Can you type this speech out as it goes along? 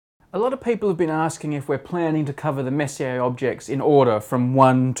A lot of people have been asking if we're planning to cover the Messier objects in order from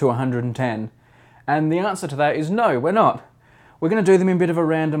 1 to 110. And the answer to that is no, we're not. We're going to do them in a bit of a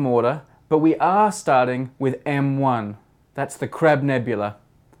random order, but we are starting with M1. That's the Crab Nebula.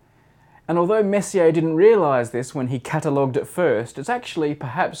 And although Messier didn't realise this when he catalogued it first, it's actually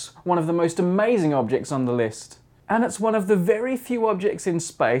perhaps one of the most amazing objects on the list. And it's one of the very few objects in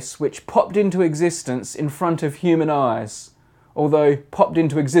space which popped into existence in front of human eyes. Although popped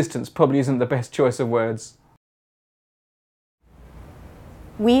into existence probably isn't the best choice of words.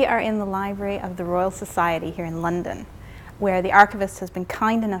 We are in the library of the Royal Society here in London, where the archivist has been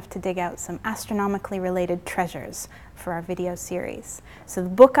kind enough to dig out some astronomically related treasures for our video series. So the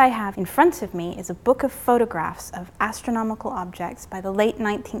book I have in front of me is a book of photographs of astronomical objects by the late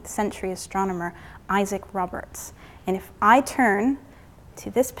 19th century astronomer Isaac Roberts. And if I turn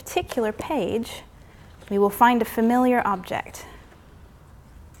to this particular page, we will find a familiar object.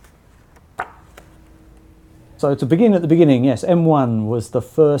 So to begin at the beginning, yes, M1 was the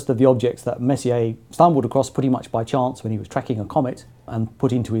first of the objects that Messier stumbled across pretty much by chance when he was tracking a comet and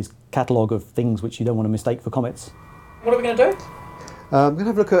put into his catalogue of things which you don't want to mistake for comets. What are we going to do? I'm going to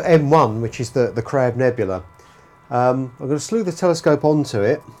have a look at M1, which is the Crab Nebula. I'm going to slew the telescope onto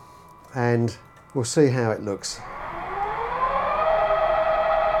it and we'll see how it looks.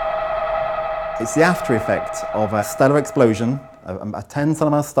 It's the after effect of a stellar explosion. A 10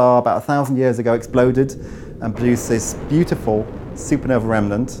 Sun mass star about 1,000 years ago exploded and produced this beautiful supernova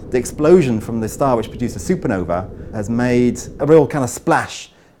remnant. The explosion from the star which produced a supernova has made a real kind of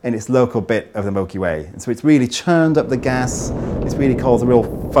splash in its local bit of the Milky Way. And so it's really churned up the gas, it's really caused a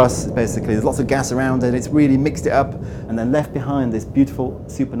real fuss basically. There's lots of gas around it, it's really mixed it up and then left behind this beautiful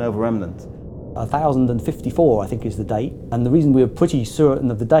supernova remnant. 1054, I think, is the date. And the reason we were pretty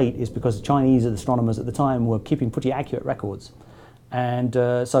certain of the date is because the Chinese astronomers at the time were keeping pretty accurate records. And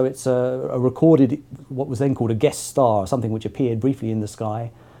so it's a recorded, what was then called a guest star, something which appeared briefly in the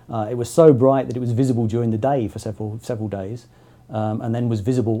sky. It was so bright that it was visible during the day for several days, and then was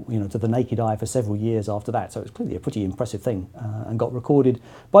visible, to the naked eye for several years after that. So it's clearly a pretty impressive thing, and got recorded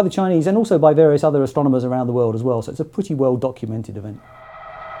by the Chinese and also by various other astronomers around the world as well. So it's a pretty well documented event.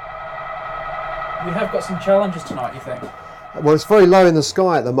 We have got some challenges tonight, you think? Well, it's very low in the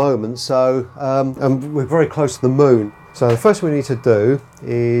sky at the moment, so and we're very close to the moon. So the first thing we need to do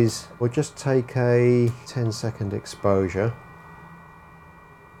is we'll just take a 10-second exposure.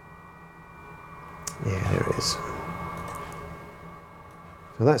 Yeah, there it is.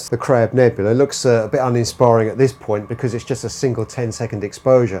 So that's the Crab Nebula. It looks a bit uninspiring at this point because it's just a single 10-second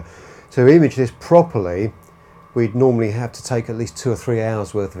exposure. To image this properly, we'd normally have to take at least 2 or 3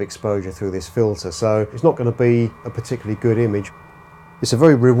 hours worth of exposure through this filter, so it's not going to be a particularly good image. It's a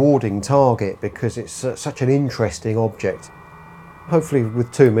very rewarding target because it's such an interesting object. Hopefully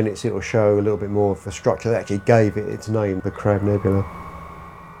with 2 minutes it will show a little bit more of the structure that actually gave it its name, the Crab Nebula.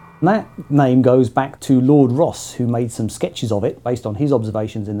 And that name goes back to Lord Rosse, who made some sketches of it based on his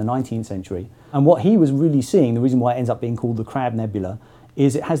observations in the 19th century. And what he was really seeing, the reason why it ends up being called the Crab Nebula,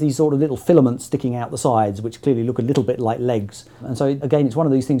 is it has these sort of little filaments sticking out the sides which clearly look a little bit like legs. And so again, it's one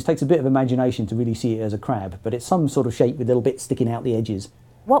of these things, takes a bit of imagination to really see it as a crab, but it's some sort of shape with little bits sticking out the edges.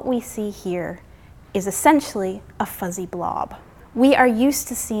 What we see here is essentially a fuzzy blob. We are used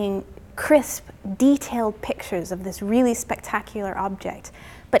to seeing crisp, detailed pictures of this really spectacular object,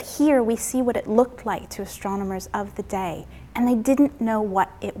 but here we see what it looked like to astronomers of the day, and they didn't know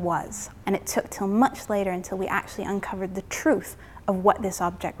what it was. And it took till much later until we actually uncovered the truth of what this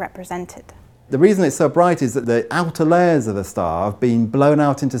object represented. The reason it's so bright is that the outer layers of the star have been blown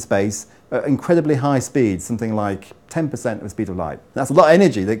out into space at incredibly high speeds, something like 10% of the speed of light. That's a lot of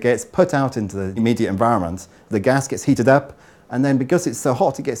energy that gets put out into the immediate environment. The gas gets heated up, and then because it's so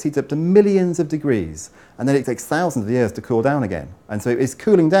hot, it gets heated up to millions of degrees, and then it takes thousands of years to cool down again. And so it's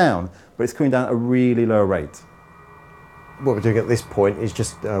cooling down, but it's cooling down at a really low rate. What we're doing at this point is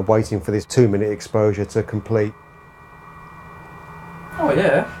just waiting for this 2-minute exposure to complete. Oh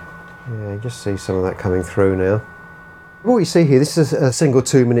yeah. Yeah, you just see some of that coming through now. What you see here, this is a single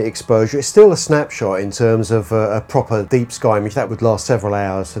 2-minute exposure. It's still a snapshot in terms of a proper deep sky image. That would last several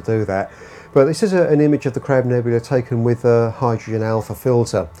hours to do that. But this is an image of the Crab Nebula taken with a hydrogen alpha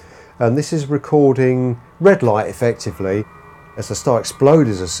filter. And this is recording red light effectively. As the star explodes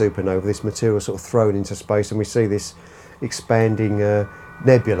as a supernova, this material is sort of thrown into space and we see this expanding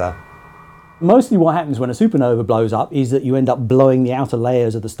nebula. Mostly what happens when a supernova blows up is that you end up blowing the outer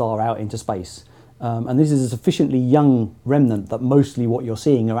layers of the star out into space. And this is a sufficiently young remnant that mostly what you're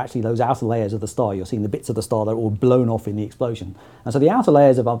seeing are actually those outer layers of the star. You're seeing the bits of the star that are all blown off in the explosion. And so the outer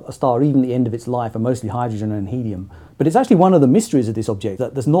layers of a star, even at the end of its life, are mostly hydrogen and helium. But it's actually one of the mysteries of this object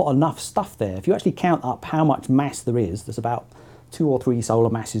that there's not enough stuff there. If you actually count up how much mass there is, there's about 2 or 3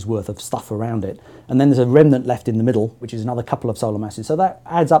 solar masses worth of stuff around it. And then there's a remnant left in the middle, which is another couple of solar masses. So that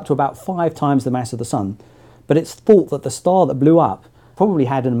adds up to about 5 times the mass of the Sun. But it's thought that the star that blew up probably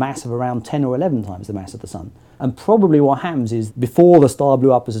had a mass of around 10 or 11 times the mass of the Sun. And probably what happens is, before the star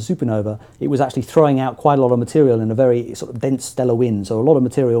blew up as a supernova, it was actually throwing out quite a lot of material in a very sort of dense stellar wind. So a lot of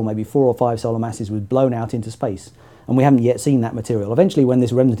material, maybe 4 or 5 solar masses, was blown out into space. And we haven't yet seen that material. Eventually, when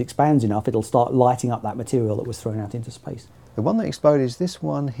this remnant expands enough, it'll start lighting up that material that was thrown out into space. The one that exploded is this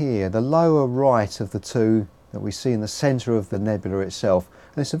one here, the lower right of the two that we see in the centre of the nebula itself.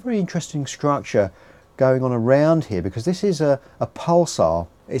 And it's a very interesting structure going on around here, because this is a pulsar.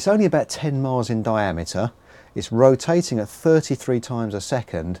 It's only about 10 miles in diameter. It's rotating at 33 times a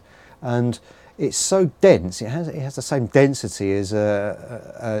second, and it's so dense, it has the same density as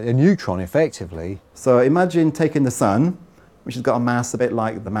a neutron, effectively. So imagine taking the Sun, which has got a mass a bit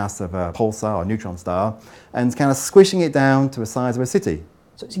like the mass of a pulsar or neutron star, and kind of squishing it down to the size of a city.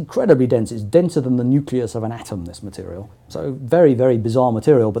 So it's incredibly dense. It's denser than the nucleus of an atom, this material. So very, very bizarre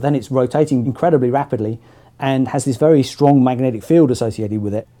material, but then it's rotating incredibly rapidly and has this very strong magnetic field associated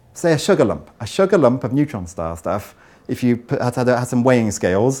with it. Say a sugar lump of neutron star stuff, if you had some weighing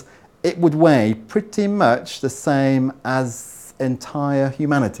scales, it would weigh pretty much the same as entire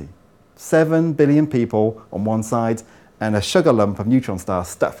humanity. 7 billion people on one side, and a sugar lump of neutron star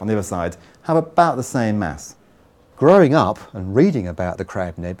stuff on the other side have about the same mass. Growing up and reading about the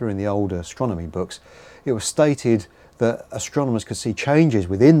Crab Nebula in the older astronomy books, it was stated that astronomers could see changes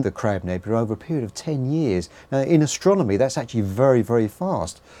within the Crab Nebula over a period of 10 years. Now, in astronomy, that's actually very, very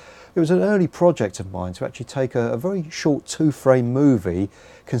fast. It was an early project of mine to actually take a very short 2-frame movie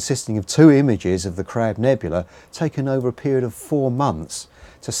consisting of 2 images of the Crab Nebula taken over a period of 4 months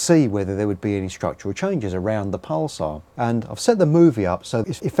to see whether there would be any structural changes around the pulsar. And I've set the movie up so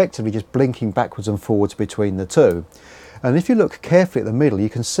it's effectively just blinking backwards and forwards between the two. And if you look carefully at the middle,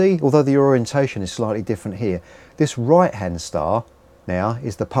 you can see, although the orientation is slightly different here, this right-hand star now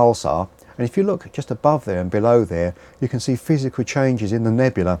is the pulsar. And if you look just above there and below there, you can see physical changes in the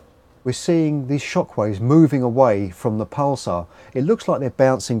nebula. We're seeing these shockwaves moving away from the pulsar. It looks like they're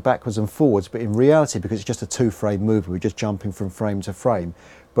bouncing backwards and forwards, but in reality, because it's just a 2-frame movie, we're just jumping from frame to frame.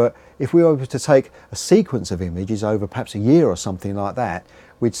 But if we were able to take a sequence of images over perhaps a year or something like that,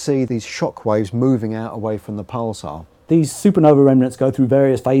 we'd see these shockwaves moving out away from the pulsar. These supernova remnants go through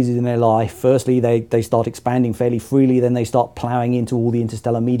various phases in their life. Firstly, they start expanding fairly freely, then they start ploughing into all the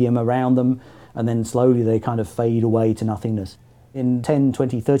interstellar medium around them, and then slowly they kind of fade away to nothingness. In 10,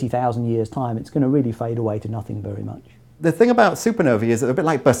 20, 30,000 years' time, it's going to really fade away to nothing very much. The thing about supernovae is they're a bit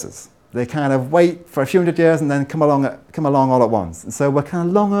like buses. They kind of wait for a few hundred years and then come along all at once. And so we're kind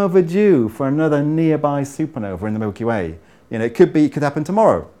of long overdue for another nearby supernova in the Milky Way. You know, it could happen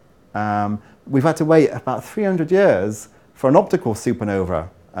tomorrow. We've had to wait about 300 years for an optical supernova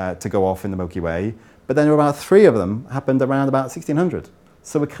to go off in the Milky Way, but then about 3 of them happened around about 1600.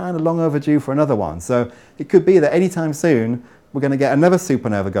 So we're kind of long overdue for another one. So it could be that anytime soon we're going to get another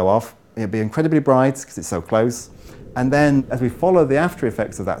supernova go off. It'll be incredibly bright because it's so close. And then as we follow the after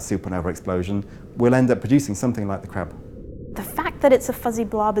effects of that supernova explosion, we'll end up producing something like the Crab. The fact that it's a fuzzy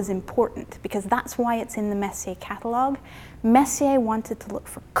blob is important because that's why it's in the Messier Catalogue. Messier wanted to look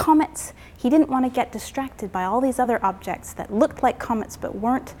for comets. He didn't want to get distracted by all these other objects that looked like comets but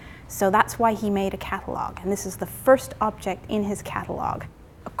weren't, so that's why he made a catalogue. And this is the first object in his catalogue.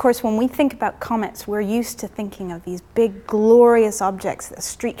 Of course, when we think about comets, we're used to thinking of these big, glorious objects that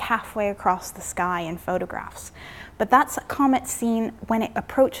streak halfway across the sky in photographs. But that's a comet seen when it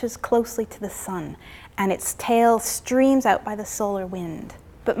approaches closely to the sun, and its tail streams out by the solar wind.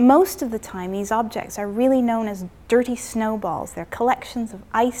 But most of the time, these objects are really known as dirty snowballs. They're collections of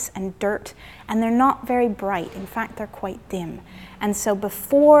ice and dirt, and they're not very bright. In fact, they're quite dim. And so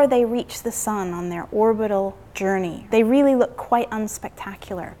before they reach the sun on their orbital journey, they really look quite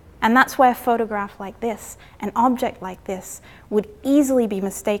unspectacular. And that's why a photograph like this, an object like this, would easily be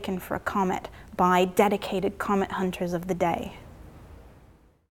mistaken for a comet by dedicated comet hunters of the day.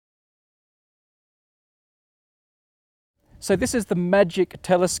 So this is the magic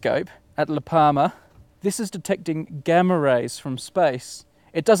telescope at La Palma. This is detecting gamma rays from space.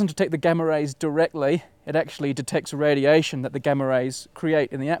 It doesn't detect the gamma rays directly, it actually detects radiation that the gamma rays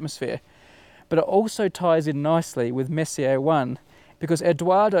create in the atmosphere. But it also ties in nicely with Messier 1, because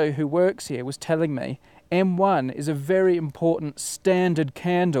Eduardo, who works here, was telling me M1 is a very important standard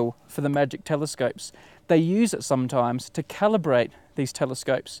candle for the magic telescopes. They use it sometimes to calibrate these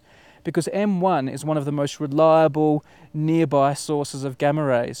telescopes because M1 is one of the most reliable nearby sources of gamma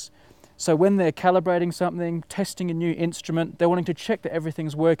rays. So when they're calibrating something, testing a new instrument, they're wanting to check that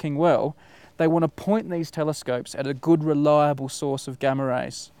everything's working well, they want to point these telescopes at a good reliable source of gamma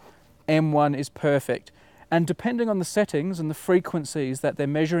rays. M1 is perfect. And depending on the settings and the frequencies that they're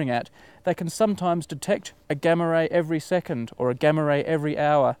measuring at, they can sometimes detect a gamma ray every second or a gamma ray every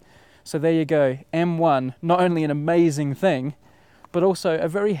hour. So there you go, M1, not only an amazing thing, but also a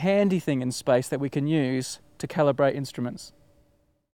very handy thing in space that we can use to calibrate instruments.